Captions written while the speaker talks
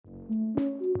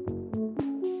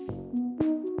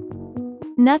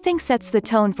Nothing sets the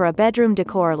tone for a bedroom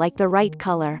decor like the right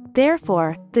color.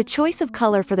 Therefore, the choice of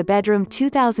color for the bedroom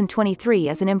 2023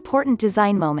 is an important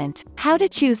design moment. How to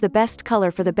choose the best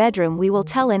color for the bedroom we will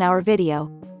tell in our video.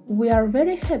 We are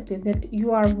very happy that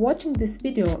you are watching this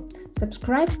video.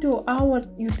 Subscribe to our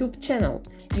YouTube channel.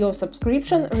 Your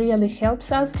subscription really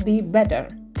helps us be better.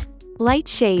 Light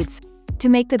shades. To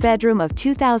make the bedroom of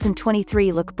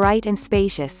 2023 look bright and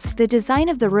spacious, the design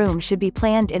of the room should be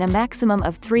planned in a maximum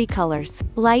of 3 colors.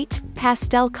 Light,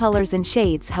 pastel colors and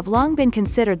shades have long been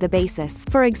considered the basis.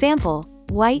 For example,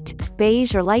 white,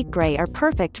 beige or light gray are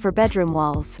perfect for bedroom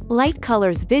walls. Light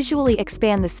colors visually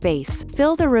expand the space,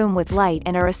 fill the room with light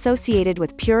and are associated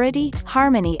with purity,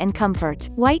 harmony and comfort.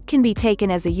 White can be taken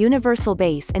as a universal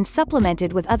base and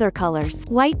supplemented with other colors.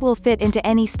 White will fit into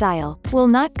any style, will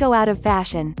not go out of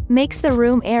fashion, makes the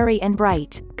room airy and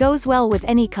bright, goes well with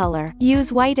any color.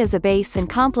 Use white as a base and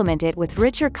complement it with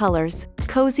richer colors,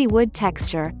 cozy wood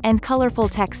texture, and colorful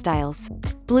textiles.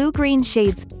 Blue-green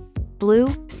shades. Blue,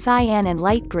 cyan and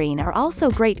light green are also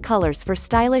great colors for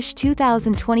stylish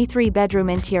 2023 bedroom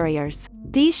interiors.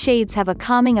 These shades have a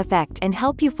calming effect and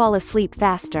help you fall asleep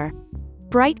faster.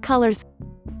 Bright colors.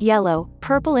 Yellow,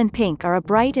 purple and pink are a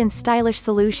bright and stylish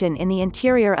solution in the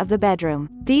interior of the bedroom.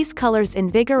 These colors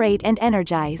invigorate and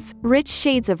energize. Rich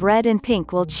shades of red and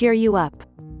pink will cheer you up.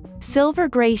 Silver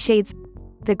gray shades.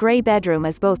 The gray bedroom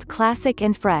is both classic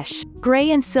and fresh. Gray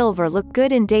and silver look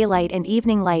good in daylight and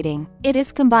evening lighting. It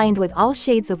is combined with all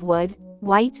shades of wood,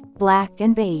 white, black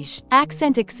and beige.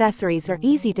 Accent accessories are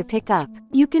easy to pick up.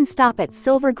 You can stop at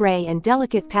silver gray and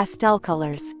delicate pastel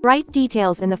colors. Bright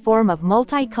details in the form of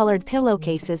multicolored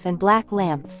pillowcases and black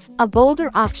lamps. A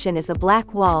bolder option is a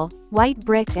black wall, white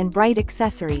brick and bright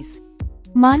accessories.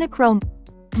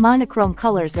 Monochrome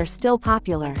colors are still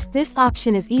popular. This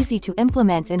option is easy to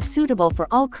implement and suitable for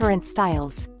all current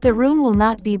styles. The room will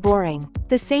not be boring.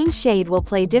 The same shade will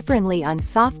play differently on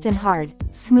soft and hard,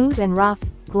 smooth and rough,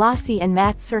 glossy and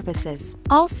matte surfaces.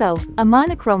 Also, a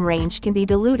monochrome range can be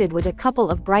diluted with a couple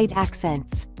of bright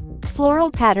accents.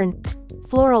 Floral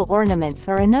ornaments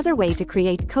are another way to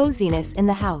create coziness in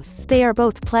the house. They are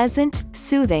both pleasant,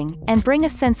 soothing, and bring a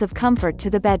sense of comfort to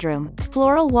the bedroom.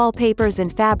 Floral wallpapers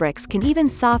and fabrics can even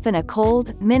soften a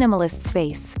cold, minimalist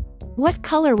space. What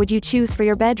color would you choose for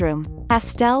your bedroom?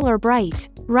 Pastel or bright?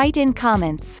 Write in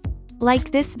comments.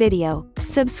 Like this video.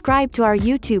 Subscribe to our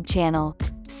YouTube channel.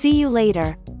 See you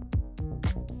later.